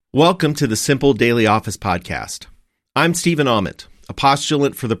Welcome to the Simple Daily Office Podcast. I'm Stephen Ament, a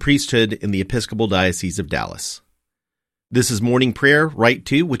postulant for the priesthood in the Episcopal Diocese of Dallas. This is Morning Prayer, Rite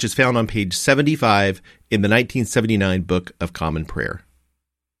 2, which is found on page 75 in the 1979 Book of Common Prayer.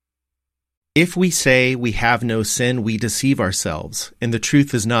 If we say we have no sin, we deceive ourselves, and the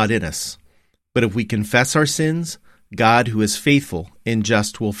truth is not in us. But if we confess our sins, God, who is faithful and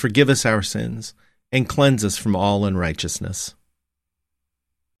just, will forgive us our sins and cleanse us from all unrighteousness.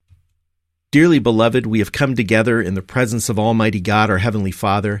 Dearly beloved, we have come together in the presence of Almighty God, our Heavenly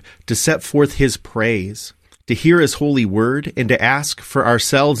Father, to set forth His praise, to hear His holy word, and to ask for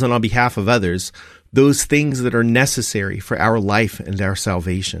ourselves and on behalf of others those things that are necessary for our life and our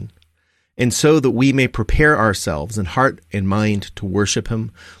salvation. And so that we may prepare ourselves in heart and mind to worship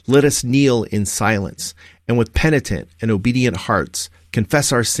Him, let us kneel in silence and with penitent and obedient hearts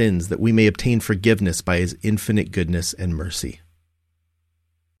confess our sins that we may obtain forgiveness by His infinite goodness and mercy.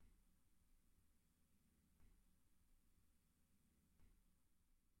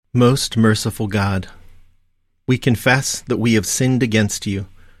 Most merciful God, we confess that we have sinned against You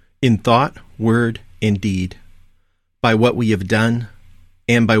in thought, word, and deed, by what we have done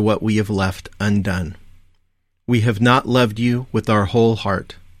and by what we have left undone. We have not loved You with our whole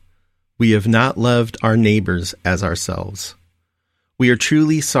heart. We have not loved our neighbors as ourselves. We are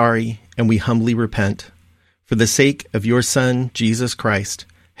truly sorry and we humbly repent. For the sake of Your Son, Jesus Christ,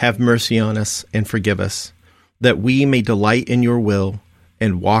 have mercy on us and forgive us, that we may delight in Your will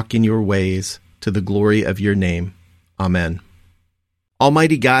and walk in Your ways to the glory of Your name. Amen.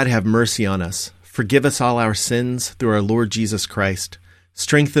 Almighty God, have mercy on us. Forgive us all our sins through our Lord Jesus Christ.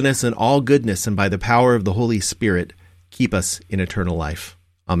 Strengthen us in all goodness, and by the power of the Holy Spirit, keep us in eternal life.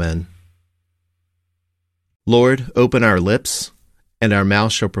 Amen. Lord, open our lips, and our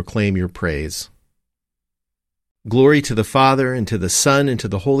mouth shall proclaim Your praise. Glory to the Father, and to the Son, and to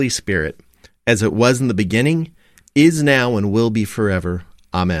the Holy Spirit, as it was in the beginning, is now, and will be forever.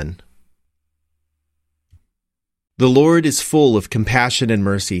 Amen. The Lord is full of compassion and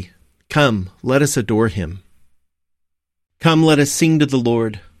mercy. Come, let us adore Him. Come, let us sing to the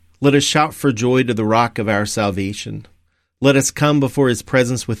Lord. Let us shout for joy to the rock of our salvation. Let us come before His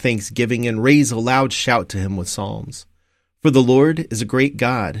presence with thanksgiving and raise a loud shout to Him with psalms. For the Lord is a great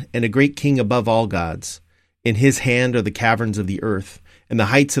God and a great King above all gods. In His hand are the caverns of the earth, and the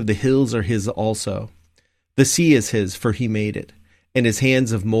heights of the hills are His also. The sea is His, for He made it, and His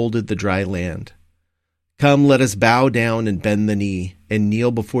hands have molded the dry land. Come, let us bow down and bend the knee, and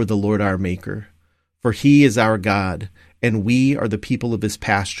kneel before the Lord our Maker. For He is our God, and we are the people of His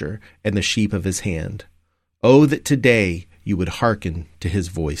pasture, and the sheep of His hand. Oh, that today You would hearken to His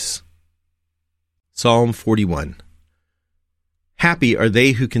voice. Psalm 41. Happy are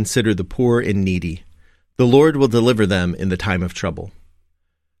they who consider the poor and needy. The Lord will deliver them in the time of trouble.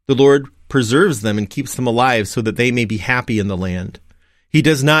 The Lord preserves them and keeps them alive so that they may be happy in the land. He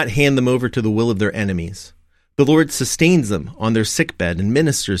does not hand them over to the will of their enemies. The Lord sustains them on their sickbed and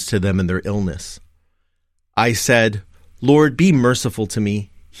ministers to them in their illness. I said, Lord, be merciful to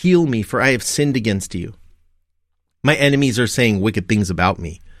me. Heal me, for I have sinned against You. My enemies are saying wicked things about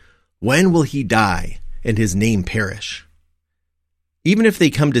me. When will he die and his name perish? Even if they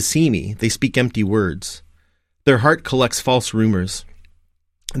come to see me, they speak empty words. Their heart collects false rumors.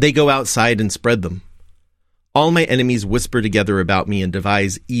 They go outside and spread them. All my enemies whisper together about me and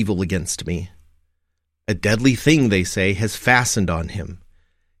devise evil against me. A deadly thing, they say, has fastened on him.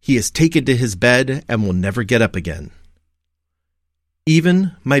 He is taken to his bed and will never get up again.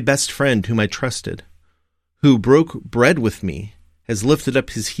 Even my best friend whom I trusted, who broke bread with me, has lifted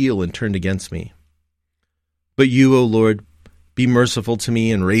up his heel and turned against me. But You, O Lord, be merciful to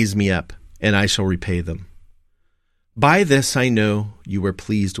me and raise me up, and I shall repay them. By this I know You are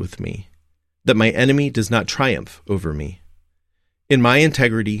pleased with me, that my enemy does not triumph over me. In my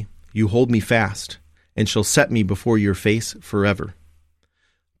integrity You hold me fast, and shall set me before Your face forever.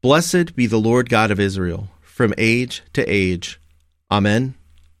 Blessed be the Lord God of Israel, from age to age. Amen.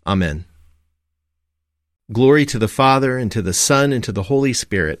 Amen. Glory to the Father, and to the Son, and to the Holy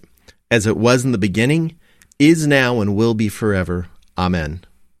Spirit, as it was in the beginning, is now, and will be forever. Amen.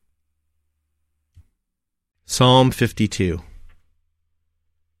 Psalm 52.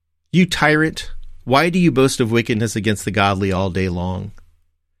 You tyrant, why do you boast of wickedness against the godly all day long?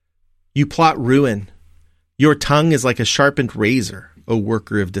 You plot ruin. Your tongue is like a sharpened razor, O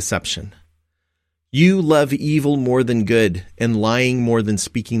worker of deception. You love evil more than good, and lying more than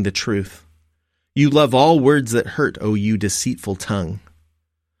speaking the truth. You love all words that hurt, O you deceitful tongue.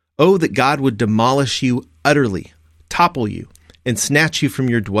 Oh, that God would demolish you utterly, topple you, and snatch you from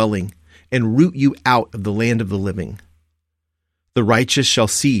your dwelling, and root you out of the land of the living. The righteous shall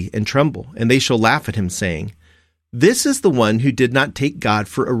see and tremble, and they shall laugh at him, saying, This is the one who did not take God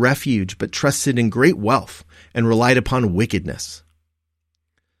for a refuge, but trusted in great wealth and relied upon wickedness.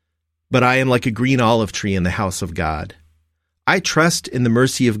 But I am like a green olive tree in the house of God. I trust in the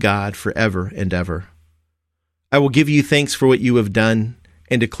mercy of God forever and ever. I will give you thanks for what you have done,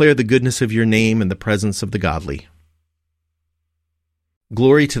 and declare the goodness of your name in the presence of the godly.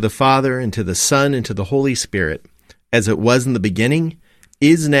 Glory to the Father, and to the Son, and to the Holy Spirit, as it was in the beginning,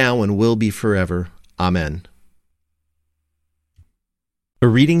 is now, and will be forever. Amen. A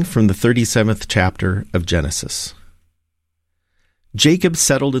reading from the 37th chapter of Genesis. Jacob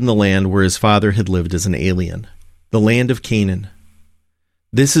settled in the land where his father had lived as an alien, the land of Canaan.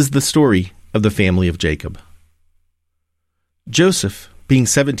 This is the story of the family of Jacob. Joseph, being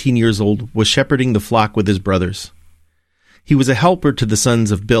 17 years old, was shepherding the flock with his brothers. He was a helper to the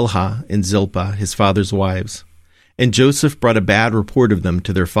sons of Bilhah and Zilpah, his father's wives, and Joseph brought a bad report of them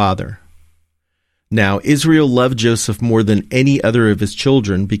to their father. Now Israel loved Joseph more than any other of his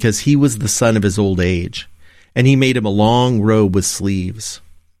children because he was the son of his old age, and he made him a long robe with sleeves.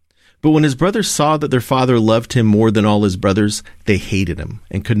 But when his brothers saw that their father loved him more than all his brothers, they hated him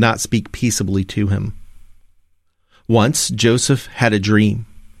and could not speak peaceably to him. Once Joseph had a dream,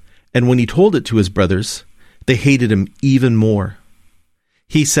 and when he told it to his brothers, they hated him even more.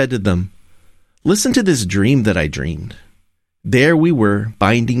 He said to them, Listen to this dream that I dreamed. There we were,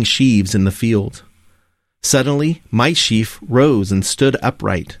 binding sheaves in the field. Suddenly my sheaf rose and stood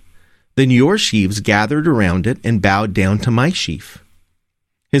upright. Then your sheaves gathered around it and bowed down to my sheaf.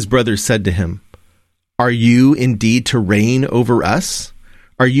 His brothers said to him, Are you indeed to reign over us?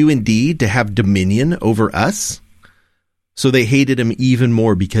 Are you indeed to have dominion over us? So they hated him even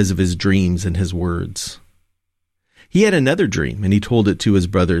more because of his dreams and his words. He had another dream, and he told it to his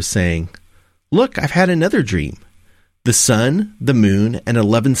brothers, saying, Look, I've had another dream. The sun, the moon, and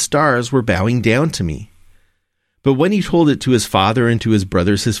 11 stars were bowing down to me. But when he told it to his father and to his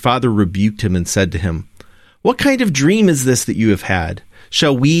brothers, his father rebuked him and said to him, What kind of dream is this that you have had?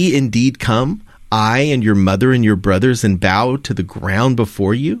 Shall we indeed come, I and your mother and your brothers, and bow to the ground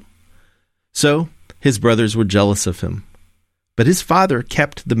before you? So his brothers were jealous of him. But his father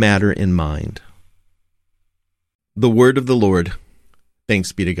kept the matter in mind. The word of the Lord.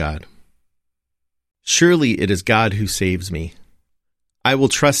 Thanks be to God. Surely it is God who saves me. I will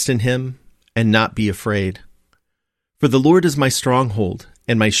trust in him and not be afraid. For the Lord is my stronghold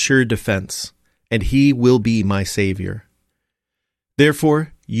and my sure defense, and he will be my Savior.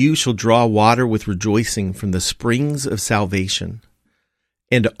 Therefore you shall draw water with rejoicing from the springs of salvation.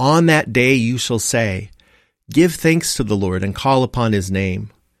 And on that day you shall say, Give thanks to the Lord and call upon his name.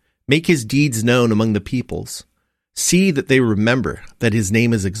 Make his deeds known among the peoples. See that they remember that his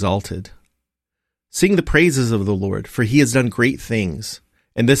name is exalted. Sing the praises of the Lord, for he has done great things,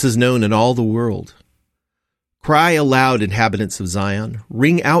 and this is known in all the world. Cry aloud, inhabitants of Zion,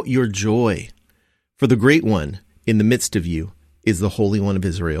 ring out your joy, for the Great One in the midst of you is the Holy One of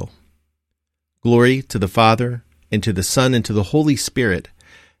Israel. Glory to the Father, and to the Son, and to the Holy Spirit,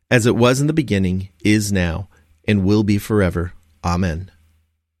 as it was in the beginning, is now, and will be forever. Amen.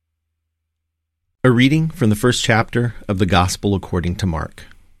 A reading from the first chapter of the Gospel according to Mark.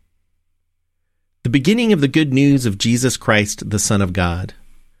 The beginning of the good news of Jesus Christ, the Son of God.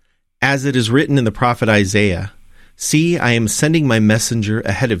 As it is written in the prophet Isaiah, See, I am sending my messenger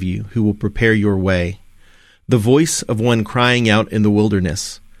ahead of you, who will prepare your way. The voice of one crying out in the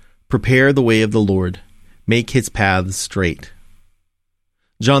wilderness, Prepare the way of the Lord, make his paths straight.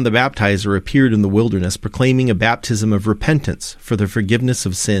 John the Baptizer appeared in the wilderness, proclaiming a baptism of repentance for the forgiveness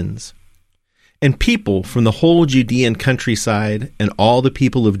of sins. And people from the whole Judean countryside and all the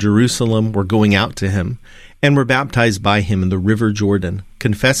people of Jerusalem were going out to him, and were baptized by him in the river Jordan,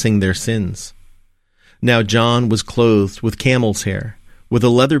 confessing their sins. Now John was clothed with camel's hair, with a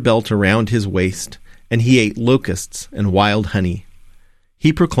leather belt around his waist, and he ate locusts and wild honey.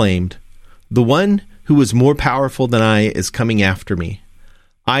 He proclaimed, The one who is more powerful than I is coming after me.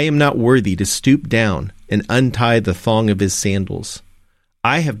 I am not worthy to stoop down and untie the thong of his sandals.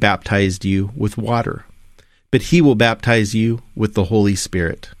 I have baptized you with water, but he will baptize you with the Holy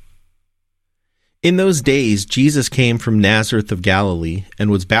Spirit. In those days Jesus came from Nazareth of Galilee and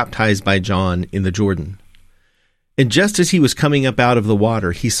was baptized by John in the Jordan. And just as he was coming up out of the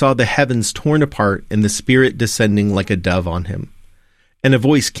water, he saw the heavens torn apart and the Spirit descending like a dove on him. And a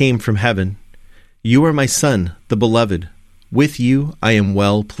voice came from heaven, You are my Son, the Beloved. With you I am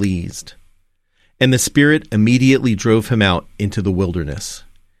well pleased. And the Spirit immediately drove him out into the wilderness.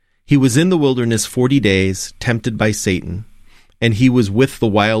 He was in the wilderness 40 days, tempted by Satan, and he was with the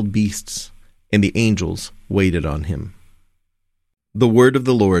wild beasts, and the angels waited on him. The word of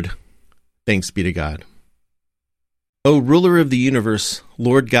the Lord. Thanks be to God. O ruler of the universe,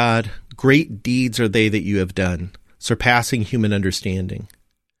 Lord God, great deeds are they that you have done, surpassing human understanding.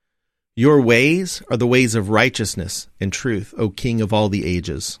 Your ways are the ways of righteousness and truth, O King of all the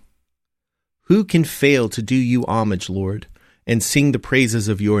ages. Who can fail to do you homage, Lord, and sing the praises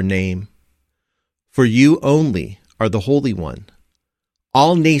of your name? For you only are the Holy One.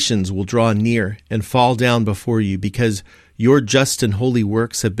 All nations will draw near and fall down before you, because your just and holy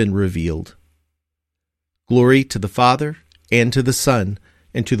works have been revealed. Glory to the Father, and to the Son,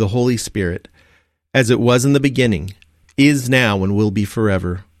 and to the Holy Spirit, as it was in the beginning, is now, and will be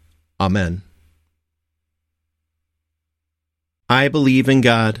forever. Amen. I believe in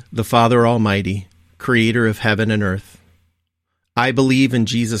God, the Father Almighty, creator of heaven and earth. I believe in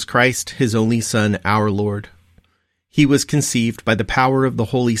Jesus Christ, his only Son, our Lord. He was conceived by the power of the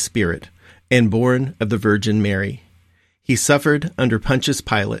Holy Spirit and born of the Virgin Mary. He suffered under Pontius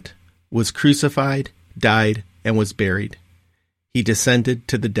Pilate, was crucified, died, and was buried. He descended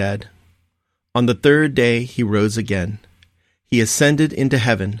to the dead. On the third day he rose again. He ascended into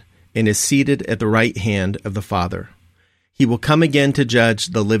heaven and is seated at the right hand of the Father. He will come again to judge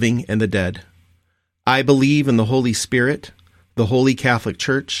the living and the dead. I believe in the Holy Spirit, the Holy Catholic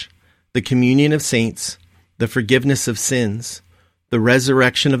Church, the communion of saints, the forgiveness of sins, the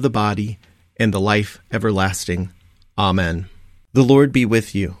resurrection of the body, and the life everlasting. Amen. The Lord be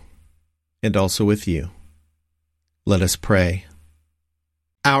with you, and also with you. Let us pray.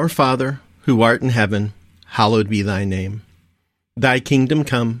 Our Father, who art in heaven, hallowed be thy name. Thy kingdom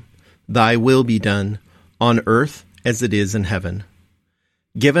come, thy will be done, on earth as it is in heaven.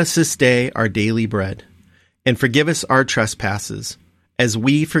 Give us this day our daily bread, and forgive us our trespasses, as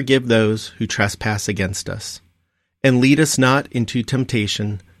we forgive those who trespass against us. And lead us not into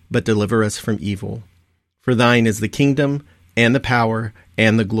temptation, but deliver us from evil. For thine is the kingdom, and the power,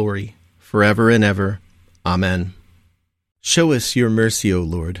 and the glory, forever and ever. Amen. Show us your mercy, O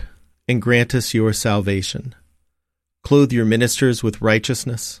Lord, and grant us your salvation. Clothe your ministers with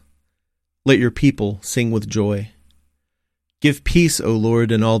righteousness. Let your people sing with joy. Give peace, O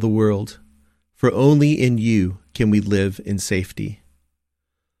Lord, in all the world, for only in you can we live in safety.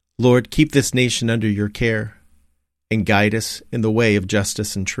 Lord, keep this nation under your care, and guide us in the way of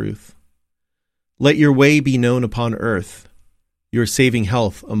justice and truth. Let your way be known upon earth, your saving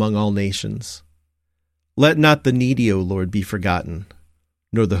health among all nations. Let not the needy, O Lord, be forgotten,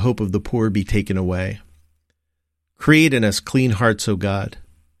 nor the hope of the poor be taken away. Create in us clean hearts, O God,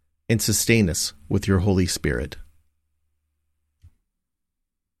 and sustain us with your Holy Spirit.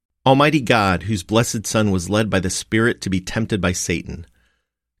 Almighty God, whose blessed Son was led by the Spirit to be tempted by Satan,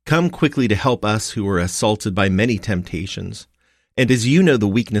 come quickly to help us who are assaulted by many temptations. And as you know the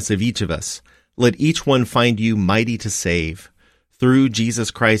weakness of each of us, let each one find you mighty to save, through Jesus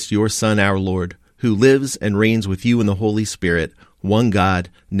Christ, your Son, our Lord, who lives and reigns with you in the Holy Spirit, one God,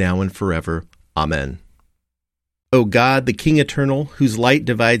 now and forever. Amen. O God, the King eternal, whose light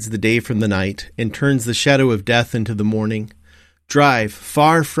divides the day from the night and turns the shadow of death into the morning, drive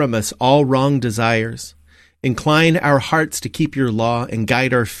far from us all wrong desires. Incline our hearts to keep your law and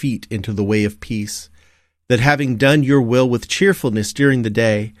guide our feet into the way of peace, that having done your will with cheerfulness during the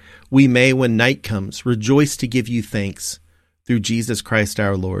day, we may, when night comes, rejoice to give you thanks, through Jesus Christ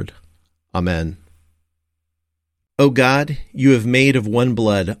our Lord. Amen. O God, you have made of one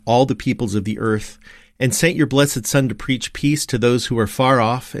blood all the peoples of the earth, and sent your blessed Son to preach peace to those who are far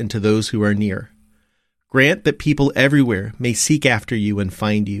off and to those who are near. Grant that people everywhere may seek after you and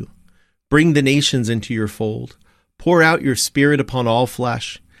find you. Bring the nations into your fold. Pour out your Spirit upon all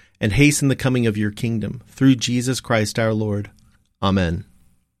flesh, and hasten the coming of your kingdom, through Jesus Christ our Lord. Amen.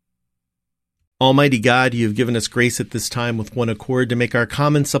 Almighty God, you have given us grace at this time with one accord to make our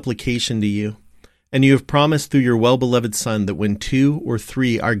common supplication to you. And you have promised through your well-beloved Son that when 2 or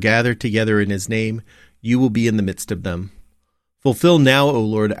 3 are gathered together in his name, you will be in the midst of them. Fulfill now, O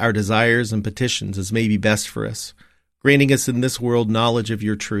Lord, our desires and petitions as may be best for us, granting us in this world knowledge of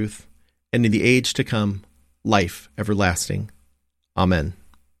your truth, and in the age to come, life everlasting. Amen.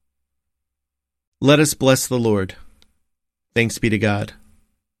 Let us bless the Lord. Thanks be to God.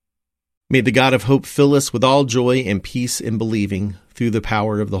 May the God of hope fill us with all joy and peace in believing through the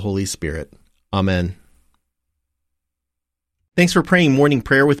power of the Holy Spirit. Amen. Thanks for praying morning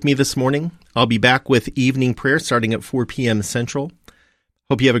prayer with me this morning. I'll be back with evening prayer starting at 4 p.m. Central.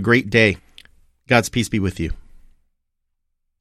 Hope you have a great day. God's peace be with you.